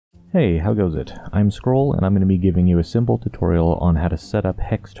Hey, how goes it? I'm Scroll, and I'm going to be giving you a simple tutorial on how to set up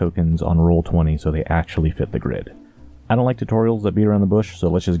hex tokens on Roll20 so they actually fit the grid. I don't like tutorials that beat around the bush, so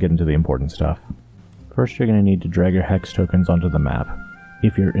let's just get into the important stuff. First, you're going to need to drag your hex tokens onto the map.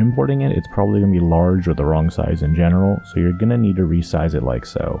 If you're importing it, it's probably going to be large or the wrong size in general, so you're going to need to resize it like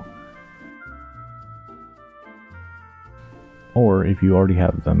so. Or if you already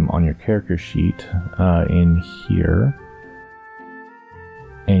have them on your character sheet in here,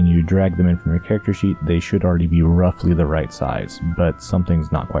 and you drag them in from your character sheet, they should already be roughly the right size, but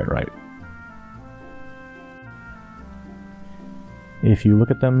something's not quite right. If you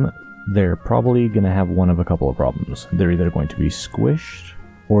look at them, they're probably going to have one of a couple of problems. They're either going to be squished,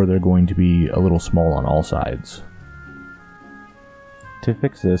 or they're going to be a little small on all sides. To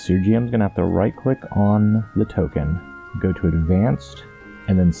fix this, your GM's going to have to right-click on the token, go to Advanced,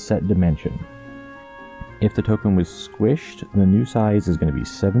 and then Set Dimension. If the token was squished, the new size is going to be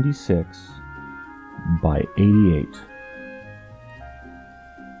 76 by 88.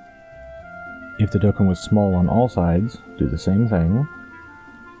 If the token was small on all sides, do the same thing.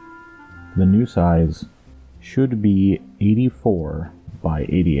 The new size should be 84 by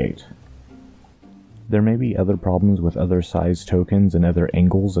 88. There may be other problems with other size tokens and other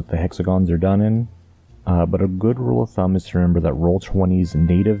angles that the hexagons are done in, but a good rule of thumb is to remember that Roll20's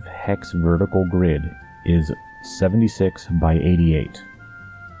native hex vertical grid is 76 by 88.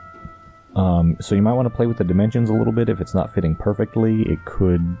 So you might want to play with the dimensions a little bit. If it's not fitting perfectly, it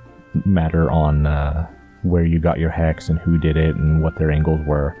could matter on where you got your hex and who did it and what their angles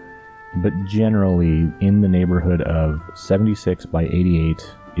were. But generally, in the neighborhood of 76 by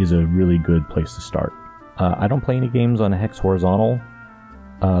 88 is a really good place to start. I don't play any games on a hex horizontal,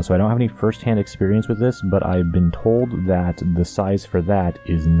 so I don't have any first-hand experience with this, but I've been told that the size for that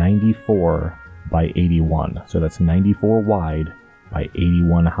is 94 by 81, so that's 94 wide by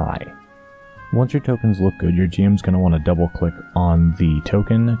 81 high. Once your tokens look good, your GM's going to want to double click on the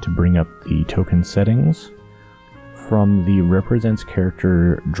token to bring up the token settings. From the Represents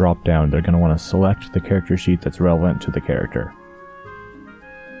Character drop down, they're going to want to select the character sheet that's relevant to the character.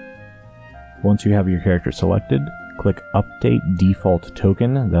 Once you have your character selected, click Update Default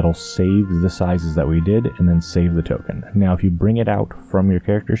Token. That'll save the sizes that we did, and then save the token. Now if you bring it out from your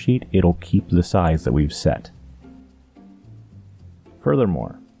character sheet, it'll keep the size that we've set.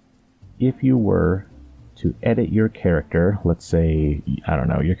 Furthermore, if you were to edit your character, let's say, I don't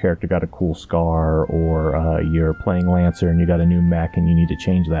know, your character got a cool scar, or you're playing Lancer and you got a new mech and you need to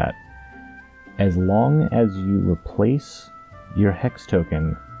change that, as long as you replace your hex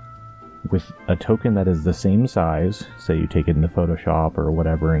token with a token that is the same size, say you take it into Photoshop or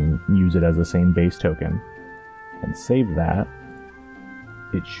whatever and use it as the same base token, and save that,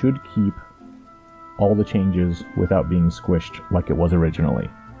 it should keep all the changes without being squished like it was originally.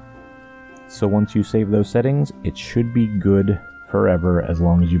 So once you save those settings, it should be good forever as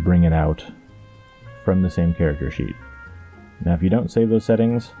long as you bring it out from the same character sheet. Now if you don't save those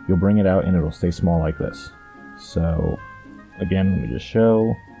settings, you'll bring it out and it'll stay small like this. So again, let me just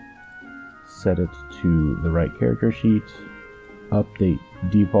show. Set it to the right character sheet, update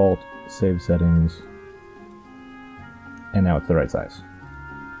default, save settings, and now it's the right size.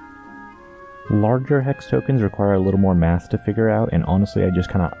 Larger hex tokens require a little more math to figure out, and honestly I just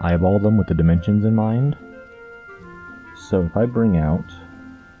kind of eyeball them with the dimensions in mind. So if I bring out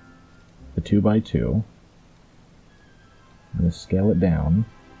the 2x2, I'm going to scale it down.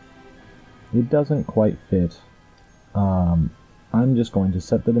 It doesn't quite fit. I'm just going to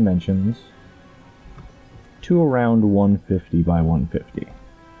set the dimensions to around 150 by 150.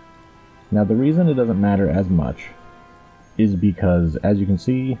 Now the reason it doesn't matter as much is because, as you can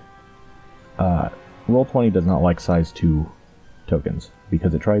see, Roll20 does not like size 2 tokens,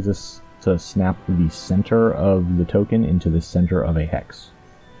 because it tries to snap the center of the token into the center of a hex,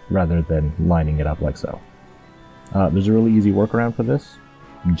 rather than lining it up like so. There's a really easy workaround for this.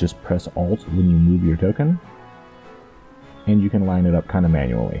 Just press Alt when you move your token, and you can line it up kind of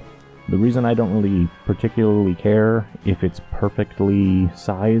manually. The reason I don't really particularly care if it's perfectly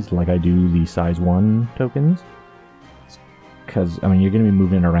sized like I do the size 1 tokens, because, I mean, you're going to be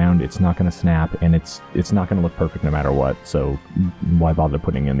moving around, it's not going to snap, and it's not going to look perfect no matter what, so why bother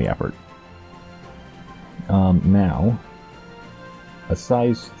putting in the effort? Now, a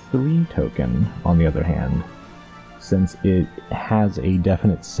size 3 token, on the other hand, since it has a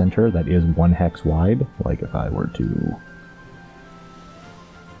definite center that is 1 hex wide, like if I were to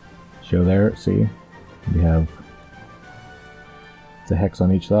show there, see, we have the hex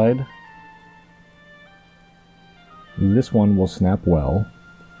on each side. This one will snap well,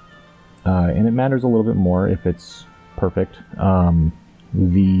 and it matters a little bit more if it's perfect.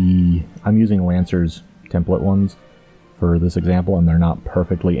 The I'm using Lancer's template ones for this example, and they're not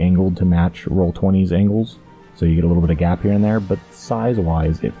perfectly angled to match Roll20's angles, so you get a little bit of gap here and there, but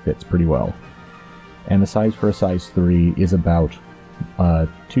size-wise it fits pretty well. And the size for a size 3 is about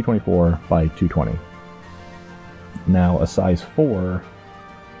 224 by 220. Now a size 4,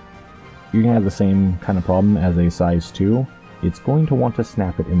 you're going to have the same kind of problem as a size 2. It's going to want to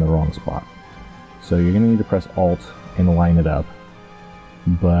snap it in the wrong spot. So you're going to need to press Alt and line it up.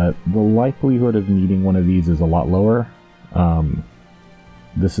 But the likelihood of needing one of these is a lot lower.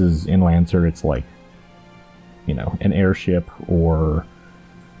 This is in Lancer, it's like, you know, an airship or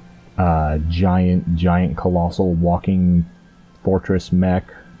a giant colossal walking fortress mech.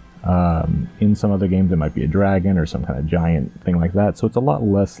 In some other games it might be a dragon or some kind of giant thing like that, so it's a lot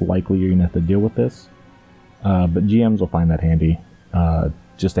less likely you're going to have to deal with this. But GMs will find that handy,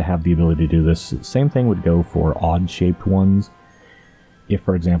 just to have the ability to do this. Same thing would go for odd-shaped ones. If,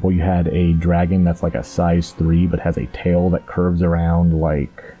 for example, you had a dragon that's like a size 3 but has a tail that curves around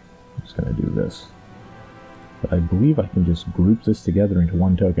like... I'm just going to do this. But I believe I can just group this together into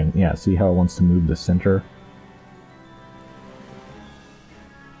one token. Yeah, see how it wants to move the center?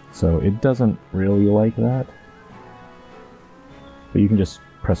 So it doesn't really like that. But you can just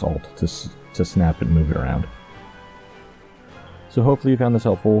press Alt to snap it and move it around. So hopefully you found this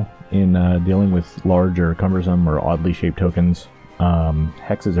helpful in dealing with large or cumbersome or oddly shaped tokens.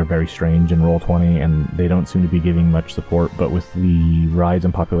 Hexes are very strange in Roll20, and they don't seem to be giving much support, but with the rise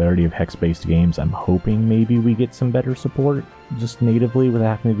in popularity of hex-based games, I'm hoping maybe we get some better support just natively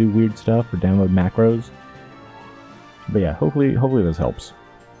without having to do weird stuff or download macros. But yeah, hopefully this helps.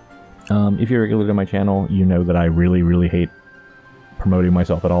 If you're regular to my channel, you know that I really hate promoting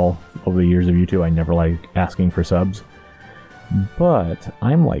myself at all. Over the years of YouTube, I never like asking for subs. But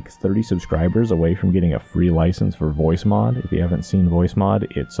I'm like 30 subscribers away from getting a free license for VoiceMod. If you haven't seen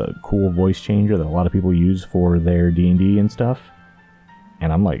VoiceMod, it's a cool voice changer that a lot of people use for their D&D and stuff.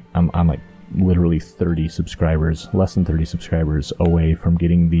 And I'm like literally 30 subscribers, less than 30 subscribers away from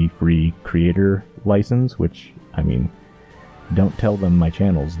getting the free creator license, which, I mean, don't tell them my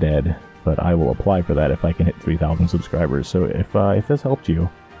channel's dead, but I will apply for that if I can hit 3,000 subscribers. So if this helped you,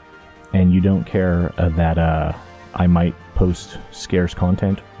 and you don't care that I might post scarce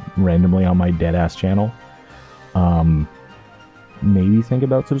content randomly on my dead-ass channel, maybe think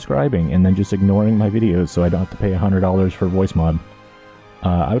about subscribing and then just ignoring my videos so I don't have to pay $100 for VoiceMod.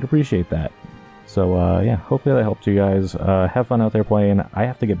 I would appreciate that. So yeah, hopefully that helped you guys. Have fun out there playing. I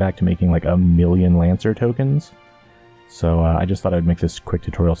have to get back to making like 1 million Lancer tokens. So I just thought I'd make this quick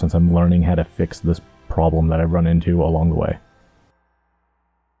tutorial since I'm learning how to fix this problem that I've run into along the way.